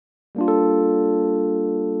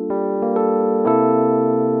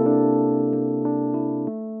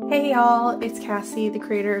Hey y'all, it's Cassie, the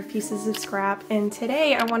creator of Pieces of Scrap, and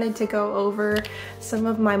today I wanted to go over some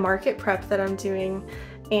of my market prep that I'm doing.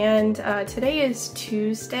 And today is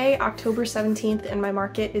Tuesday, October 17th, and my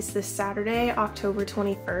market is this Saturday, October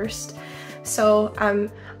 21st. So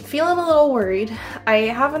I'm feeling a little worried. I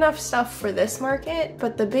have enough stuff for this market,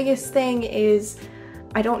 but the biggest thing is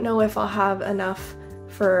I don't know if I'll have enough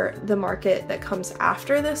for the market that comes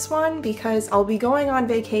after this one, because I'll be going on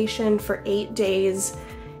vacation for 8 days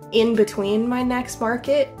in between my next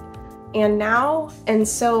market and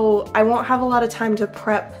so I won't have a lot of time to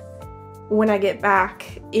prep when I get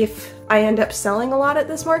back if I end up selling a lot at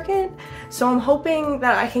this market. So I'm hoping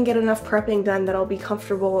that I can get enough prepping done that I'll be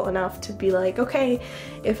comfortable enough to be like, okay,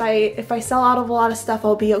 if I sell out of a lot of stuff,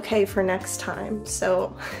 I'll be okay for next time.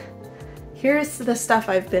 So here's the stuff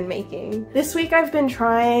I've been making. This week I've been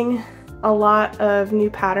trying a lot of new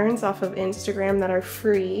patterns off of Instagram that are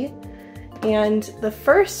free. And the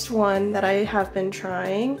first one that I have been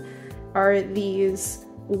trying are these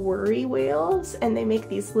worry whales, and they make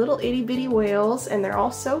these little itty bitty whales and they're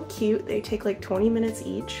all so cute. They take like 20 minutes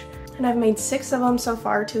each. And I've made 6 of them so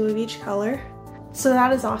far, 2 of each color. So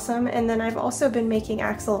that is awesome. And then I've also been making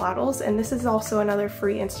axolotls, and this is also another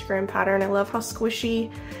free Instagram pattern. I love how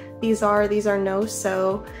squishy these are. These are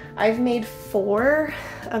no-sew. I've made 4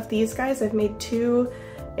 of these guys. I've made 2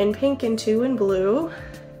 in pink and 2 in blue.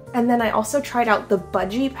 And then I also tried out the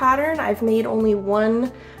budgie pattern. I've made only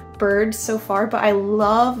 1 bird so far, but I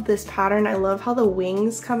love this pattern. I love how the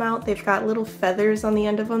wings come out. They've got little feathers on the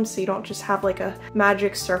end of them, so you don't just have like a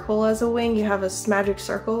magic circle as a wing, you have a magic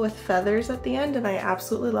circle with feathers at the end, and I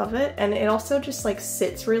absolutely love it. And it also just like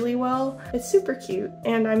sits really well. It's super cute,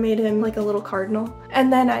 and I made him like a little cardinal.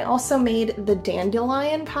 And then I also made the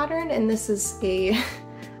dandelion pattern, and this is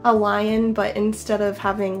a lion, but instead of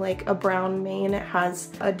having like a brown mane, it has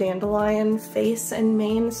a dandelion face and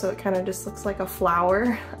mane, so it kind of just looks like a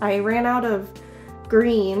flower. I ran out of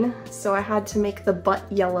green, so I had to make the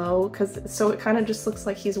butt yellow, so it kind of just looks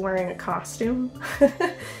like he's wearing a costume.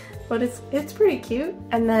 But it's pretty cute.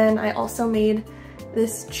 And then I also made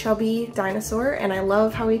this chubby dinosaur, and I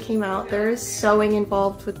love how he came out. There is sewing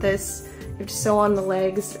involved with this. You have to sew on the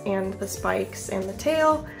legs and the spikes and the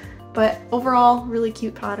tail. But overall, really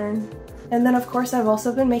cute pattern. And then of course I've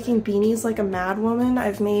also been making beanies like a mad woman.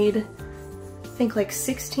 I've made, I think, like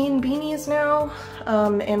 16 beanies now.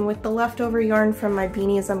 And with the leftover yarn from my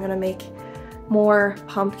beanies, I'm gonna make more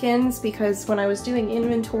pumpkins, because when I was doing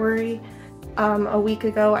inventory a week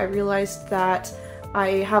ago, I realized that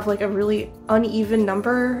I have like a really uneven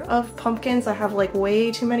number of pumpkins. I have like way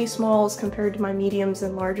too many smalls compared to my mediums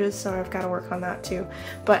and larges, so I've got to work on that too.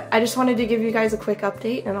 But I just wanted to give you guys a quick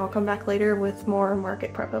update, and I'll come back later with more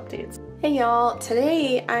market prep updates. Hey y'all,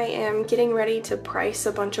 today I am getting ready to price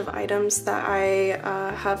a bunch of items that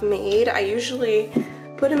I have made. I usually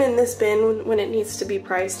put them in this bin when it needs to be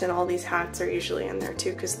priced, and all these hats are usually in there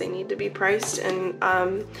too because they need to be priced. And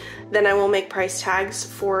then I will make price tags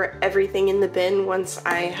for everything in the bin once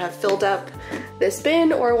I have filled up this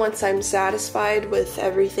bin, or once I'm satisfied with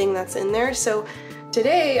everything that's in there. So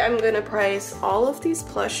today I'm gonna price all of these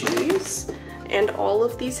plushies and all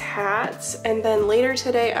of these hats, and then later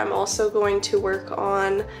today I'm also going to work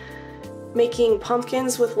on making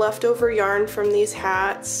pumpkins with leftover yarn from these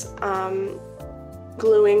hats,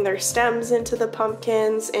 gluing their stems into the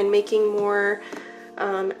pumpkins, and making more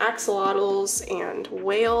axolotls and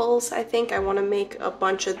whales. I think I want to make a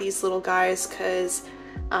bunch of these little guys because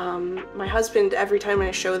my husband, every time I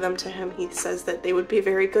show them to him, he says that they would be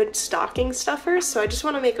very good stocking stuffers. So I just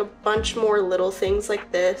want to make a bunch more little things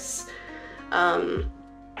like this.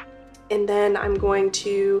 And then I'm going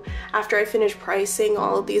to, after I finish pricing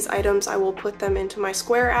all of these items, I will put them into my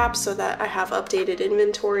Square app so that I have updated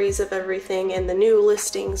inventories of everything, and the new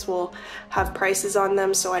listings will have prices on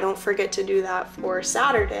them, so I don't forget to do that for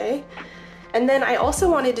Saturday. And then I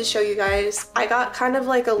also wanted to show you guys, I got kind of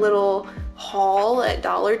like a little haul at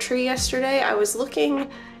Dollar Tree yesterday. I was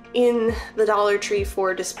looking in the Dollar Tree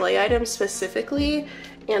for display items specifically,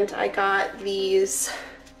 and I got these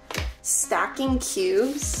stacking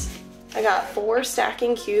cubes. I got 4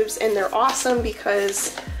 stacking cubes, and they're awesome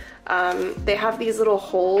because they have these little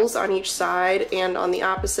holes on each side, and on the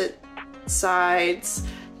opposite sides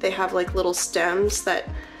they have like little stems that,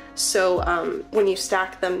 so when you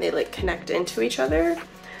stack them, they like connect into each other.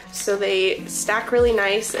 So they stack really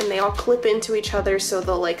nice and they all clip into each other, so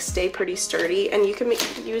they'll like stay pretty sturdy. And you can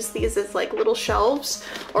use these as like little shelves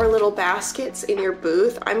or little baskets in your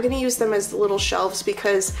booth. I'm gonna use them as little shelves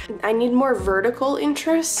because I need more vertical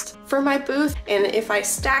interest for my booth. And if I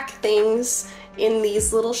stack things in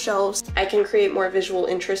these little shelves, I can create more visual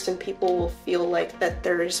interest and people will feel like that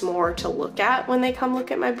there's more to look at when they come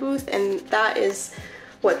look at my booth. And that is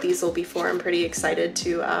what these will be for. I'm pretty excited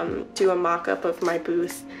to do a mock-up of my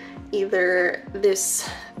booth either this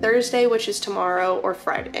Thursday, which is tomorrow, or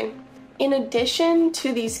Friday. In addition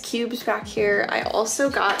to these cubes back here, I also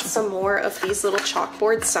got some more of these little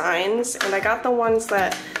chalkboard signs, and I got the ones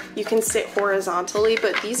that you can sit horizontally,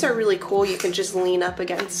 but these are really cool. You can just lean up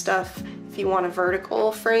against stuff if you want a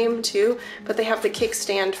vertical frame too, but they have the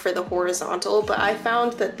kickstand for the horizontal. But I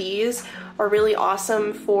found that these are really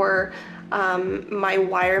awesome for my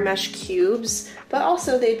wire mesh cubes, but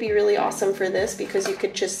also they'd be really awesome for this because you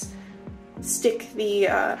could just stick the,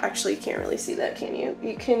 actually you can't really see that, can you?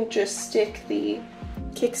 You can just stick the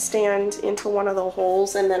kickstand into one of the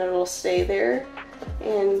holes and then it'll stay there.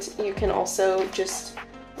 And you can also just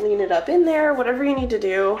lean it up in there, whatever you need to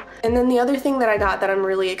do. And then the other thing that I got that I'm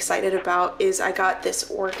really excited about is I got this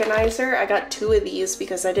organizer. I got 2 of these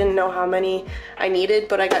because I didn't know how many I needed,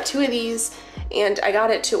 but I got 2 of these and I got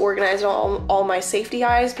it to organize all my safety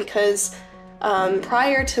eyes because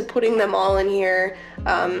prior to putting them all in here,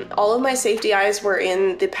 all of my safety eyes were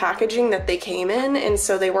in the packaging that they came in, and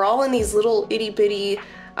so they were all in these little itty bitty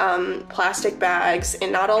plastic bags,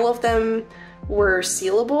 and not all of them were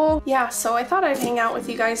sealable. Yeah, so I thought I'd hang out with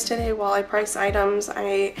you guys today while I price items.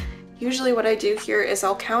 Usually what I do here is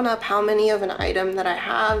I'll count up how many of an item that I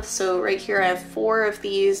have. So right here I have 4 of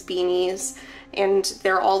these beanies and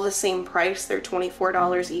they're all the same price. They're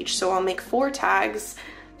 $24 each. So I'll make 4 tags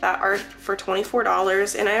that are for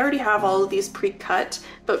 $24, and I already have all of these pre-cut.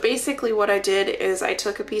 But basically what I did is I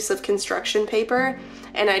took a piece of construction paper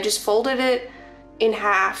and I just folded it in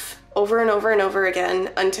half over and over and over again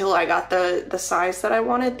until I got the size that I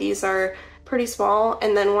wanted. These are pretty small,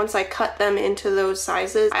 and then once I cut them into those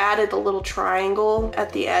sizes, I added the little triangle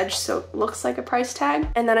at the edge so it looks like a price tag,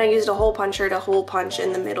 and then I used a hole puncher to hole punch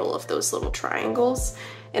in the middle of those little triangles.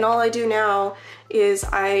 And all I do now is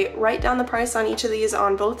I write down the price on each of these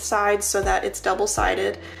on both sides so that it's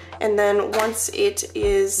double-sided, and then once it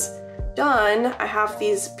is done, I have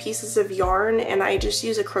these pieces of yarn and I just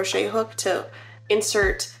use a crochet hook to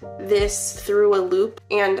insert this through a loop,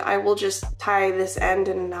 and I will just tie this end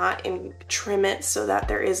in a knot and trim it so that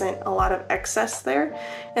there isn't a lot of excess there.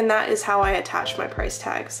 And that is how I attach my price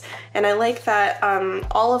tags. And I like that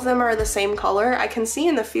all of them are the same color. I can see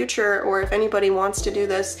in the future, or if anybody wants to do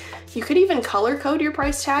this, you could even color code your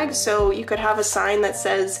price tags. So you could have a sign that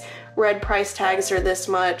says red price tags are this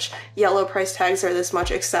much, yellow price tags are this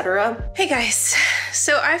much, etc. Hey guys,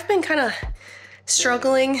 so I've been kind of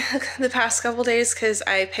struggling the past couple days because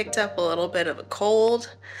I picked up a little bit of a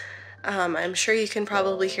cold. I'm sure you can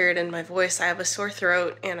probably hear it in my voice. I have a sore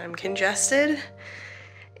throat and I'm congested,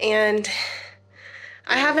 and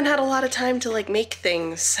I haven't had a lot of time to like make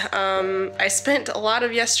things. I spent a lot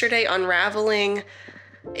of yesterday unraveling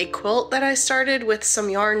a quilt that I started with some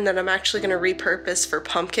yarn that I'm actually going to repurpose for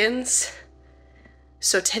pumpkins.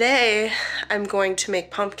 So today I'm going to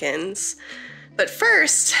make pumpkins. But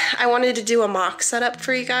first, I wanted to do a mock setup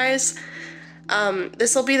for you guys.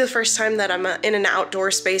 This will be the first time that I'm in an outdoor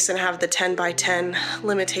space and have the 10 by 10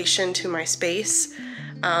 limitation to my space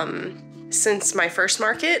since my first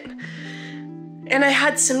market. And I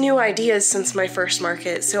had some new ideas since my first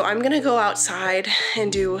market. So I'm gonna go outside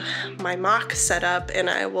and do my mock setup, and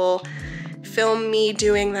I will film me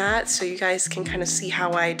doing that so you guys can kind of see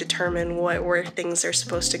how I determine where things are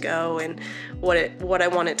supposed to go and what I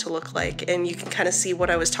want it to look like. And you can kind of see what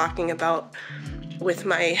I was talking about with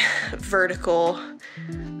my vertical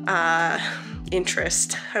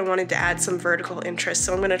interest. I wanted to add some vertical interest,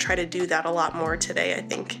 so I'm going to try to do that a lot more today, I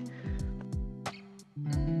think.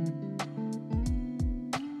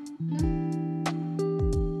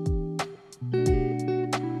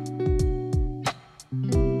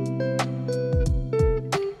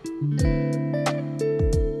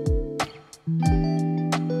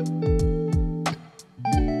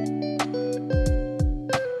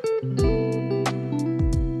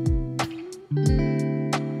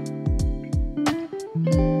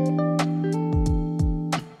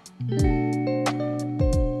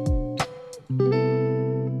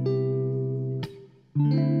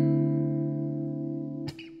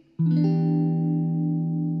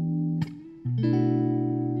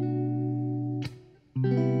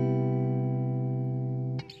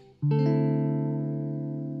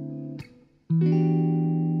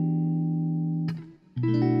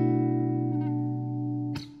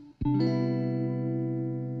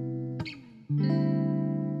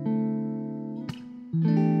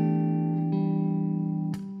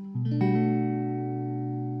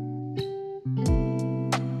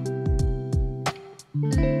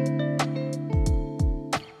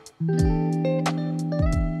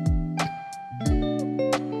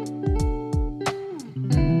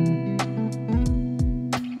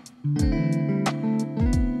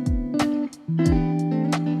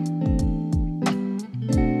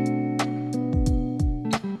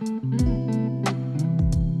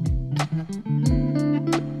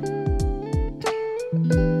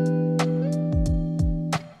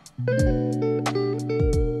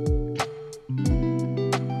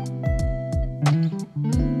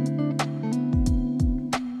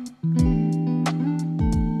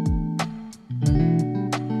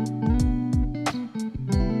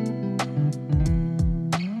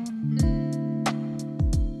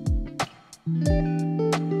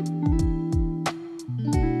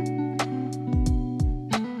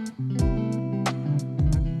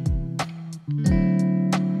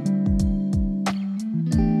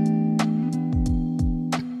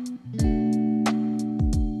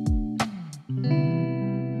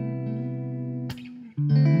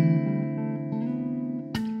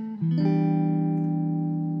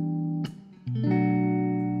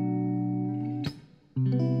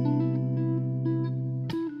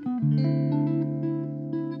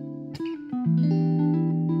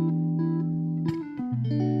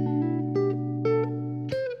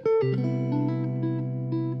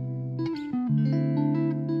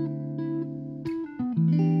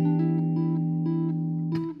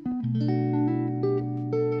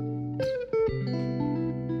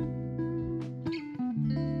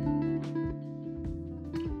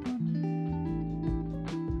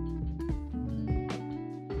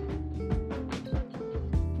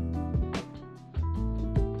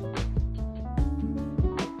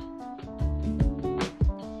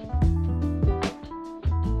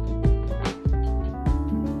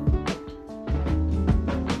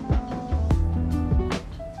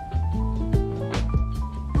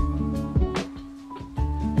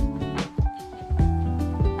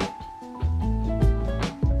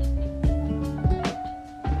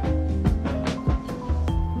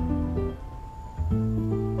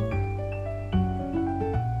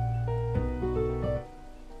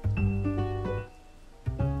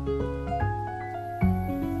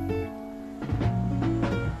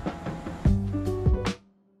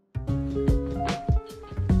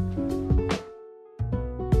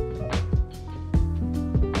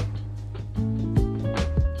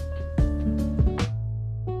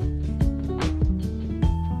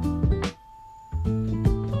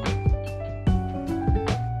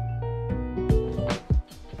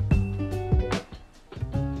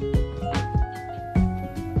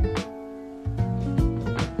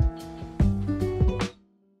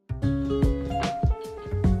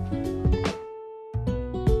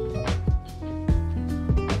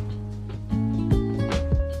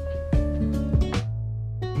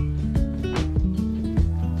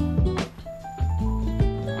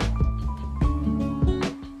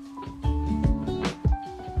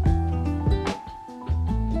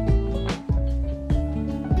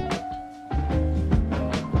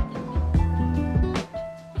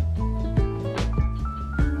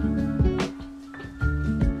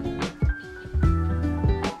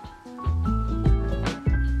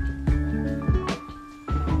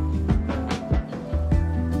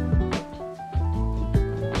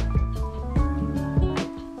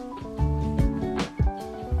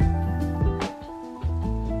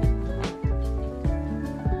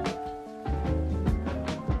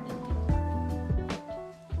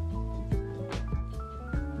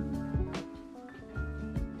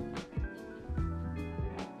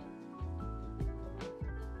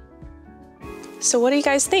 So what do you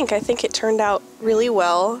guys think? I think it turned out really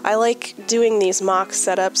well. I like doing these mock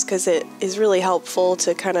setups because it is really helpful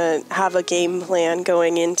to kind of have a game plan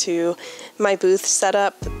going into my booth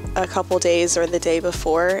setup a couple days or the day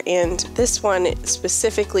before. And this one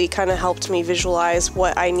specifically kind of helped me visualize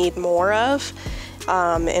what I need more of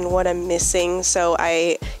and what I'm missing. So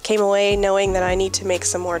I came away knowing that I need to make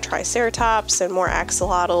some more triceratops and more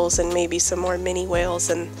axolotls and maybe some more mini whales,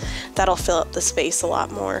 and that'll fill up the space a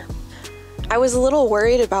lot more. I was a little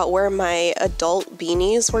worried about where my adult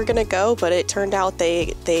beanies were gonna go, but it turned out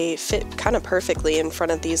they fit kind of perfectly in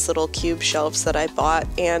front of these little cube shelves that I bought.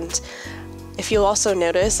 And if you'll also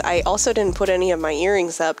notice, I also didn't put any of my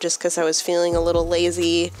earrings up just because I was feeling a little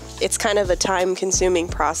lazy. It's kind of a time-consuming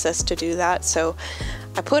process to do that, so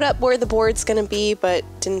I put up where the board's gonna be, but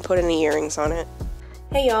didn't put any earrings on it.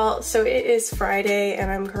 Hey y'all, so it is Friday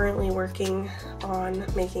and I'm currently working on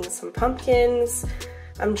making some pumpkins.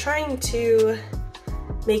 I'm trying to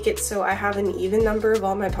make it so I have an even number of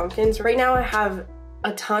all my pumpkins. Right now I have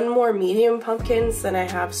a ton more medium pumpkins than I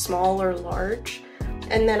have small or large.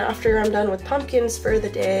 And then after I'm done with pumpkins for the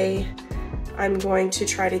day, I'm going to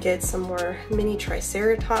try to get some more mini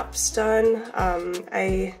triceratops done.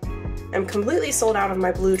 I am completely sold out of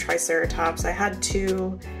my blue triceratops. I had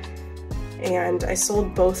 2 and I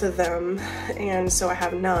sold both of them, and so I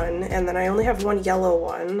have none. And then I only have 1 yellow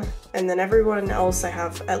one, and then everyone else I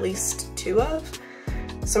have at least 2 of.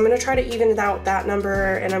 So I'm gonna try to even out that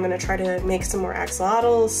number, and I'm gonna try to make some more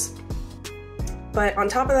axolotls. But on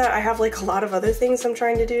top of that, I have like a lot of other things I'm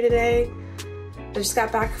trying to do today. I just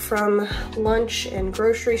got back from lunch and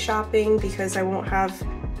grocery shopping because I won't have,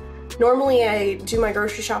 normally I do my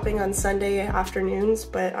grocery shopping on Sunday afternoons,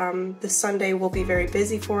 but this Sunday will be very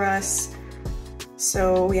busy for us.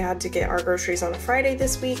 So we had to get our groceries on a Friday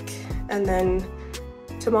this week, and then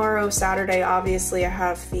tomorrow, Saturday, obviously I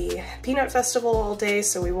have the Peanut Festival all day,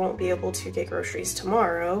 so we won't be able to get groceries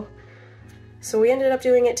tomorrow. So we ended up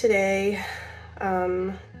doing it today.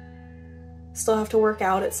 Still have to work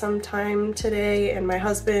out at some time today, and my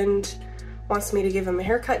husband wants me to give him a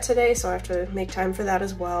haircut today, so I have to make time for that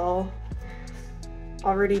as well.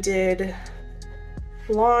 Already did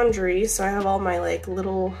laundry, so I have all my like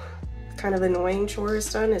little kind of annoying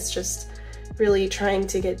chores done. It's just really trying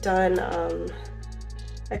to get done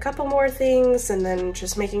a couple more things, and then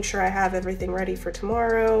just making sure I have everything ready for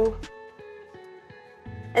tomorrow.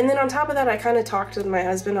 And then on top of that, I kind of talked with my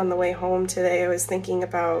husband on the way home today. I was thinking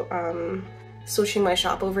about switching my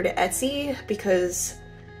shop over to Etsy, because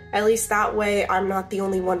at least that way I'm not the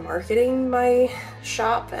only one marketing my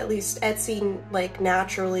shop. At least Etsy like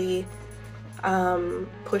naturally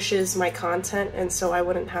pushes my content, and so I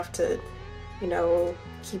wouldn't have to, you know,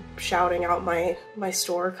 keep shouting out my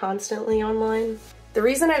store constantly online. The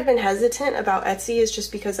reason I've been hesitant about Etsy is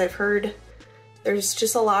just because I've heard there's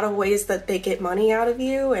just a lot of ways that they get money out of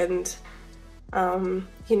you, and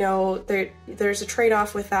you know, there's a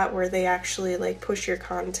trade-off with that where they actually like push your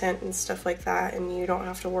content and stuff like that, and you don't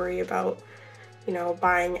have to worry about, you know,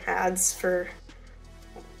 buying ads for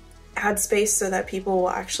ad space so that people will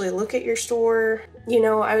actually look at your store. You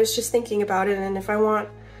know, I was just thinking about it, and if I want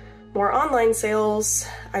more online sales,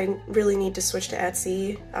 I really need to switch to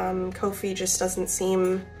Etsy. Ko-fi just doesn't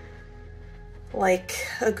seem like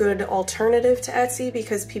a good alternative to Etsy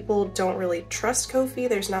because people don't really trust Ko-fi.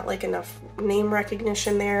 There's not like enough name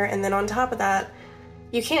recognition there. And then on top of that,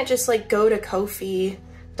 you can't just like go to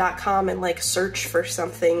Ko-fi.com and like search for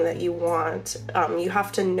something that you want. You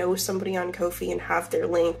have to know somebody on Ko-fi and have their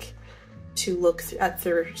link to look at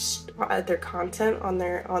their content on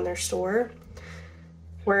their store.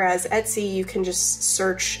 Whereas Etsy, you can just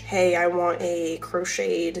search, hey, I want a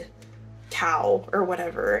crocheted cow or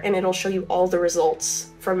whatever, and it'll show you all the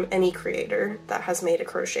results from any creator that has made a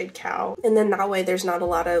crocheted cow. And then that way there's not a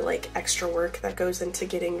lot of like extra work that goes into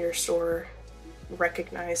getting your store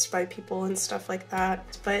recognized by people and stuff like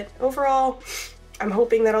that. But overall, I'm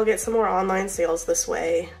hoping that I'll get some more online sales this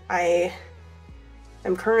way.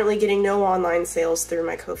 I'm currently getting no online sales through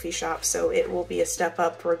my Ko-fi shop, so it will be a step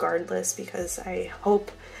up regardless, because I hope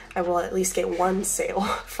I will at least get one sale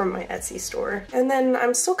from my Etsy store. And then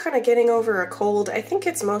I'm still kind of getting over a cold. I think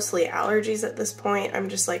it's mostly allergies at this point. I'm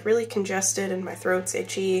just like really congested and my throat's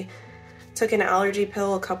itchy. Took an allergy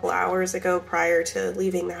pill a couple hours ago prior to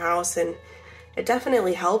leaving the house, and it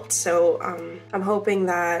definitely helped. So I'm hoping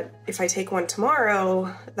that if I take one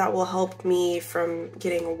tomorrow, that will help me from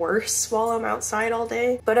getting worse while I'm outside all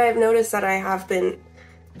day. But I've noticed that I have been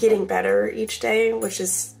getting better each day, which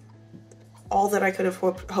is all that I could have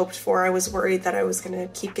hoped for. I was worried that I was gonna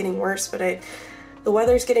keep getting worse, but the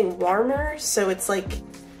weather's getting warmer, so it's like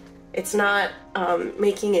It's not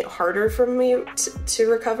making it harder for me to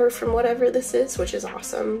recover from whatever this is, which is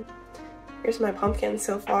awesome. Here's my pumpkin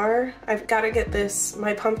so far. I've got to get this,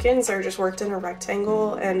 my pumpkins are just worked in a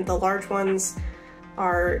rectangle, and the large ones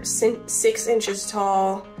are 6 inches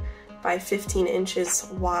tall by 15 inches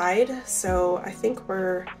wide, so I think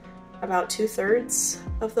we're about 2/3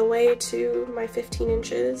 of the way to my 15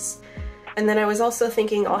 inches. And then I was also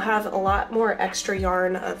thinking I'll have a lot more extra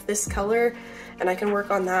yarn of this color, and I can work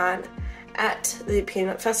on that at the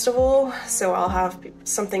Peanut Festival, so I'll have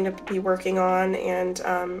something to be working on, and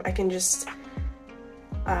I can just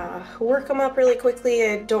work them up really quickly.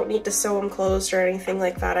 I don't need to sew them closed or anything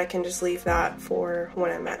like that. I can just leave that for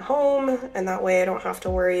when I'm at home, and that way I don't have to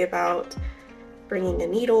worry about bringing a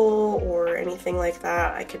needle or anything like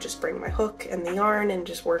that. I could just bring my hook and the yarn and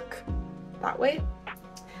just work that way.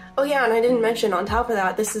 Oh yeah, and I didn't mention on top of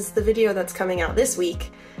that, this is the video that's coming out this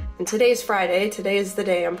week, and today's Friday. Today is the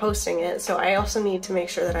day I'm posting it, so I also need to make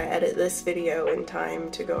sure that I edit this video in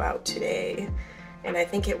time to go out today. And I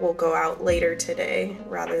think it will go out later today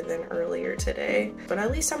rather than earlier today. But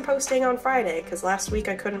at least I'm posting on Friday, because last week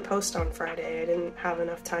I couldn't post on Friday. I didn't have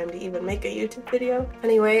enough time to even make a YouTube video.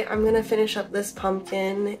 Anyway, I'm gonna finish up this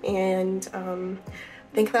pumpkin, and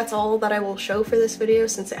I think that's all that I will show for this video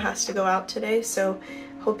since it has to go out today. So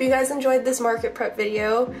hope you guys enjoyed this market prep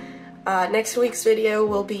video. Next week's video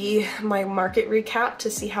will be my market recap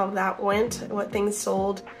to see how that went, what things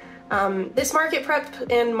sold. This market prep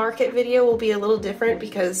and market video will be a little different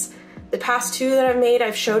because the past two that I've made,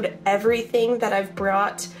 I've showed everything that I've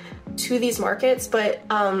brought to these markets, but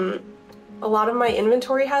a lot of my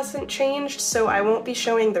inventory hasn't changed, so I won't be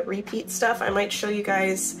showing the repeat stuff. I might show you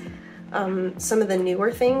guys some of the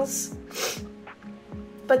newer things,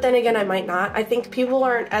 but then again I might not. I think people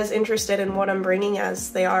aren't as interested in what I'm bringing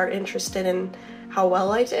as they are interested in how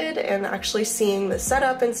well I did and actually seeing the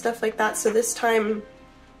setup and stuff like that. So this time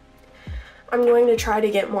I'm going to try to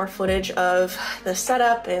get more footage of the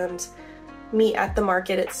setup and me at the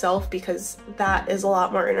market itself, because that is a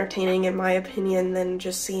lot more entertaining in my opinion than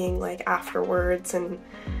just seeing like afterwards and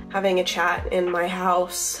having a chat in my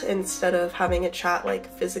house instead of having a chat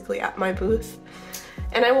like physically at my booth.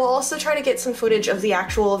 And I will also try to get some footage of the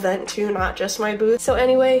actual event too, not just my booth. So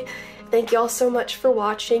anyway, thank you all so much for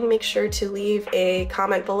watching. Make sure to leave a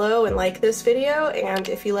comment below and like this video, and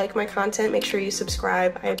if you like my content, make sure you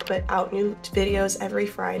subscribe. I put out new videos every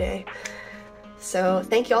Friday. So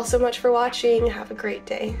thank you all so much for watching. Have a great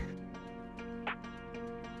day.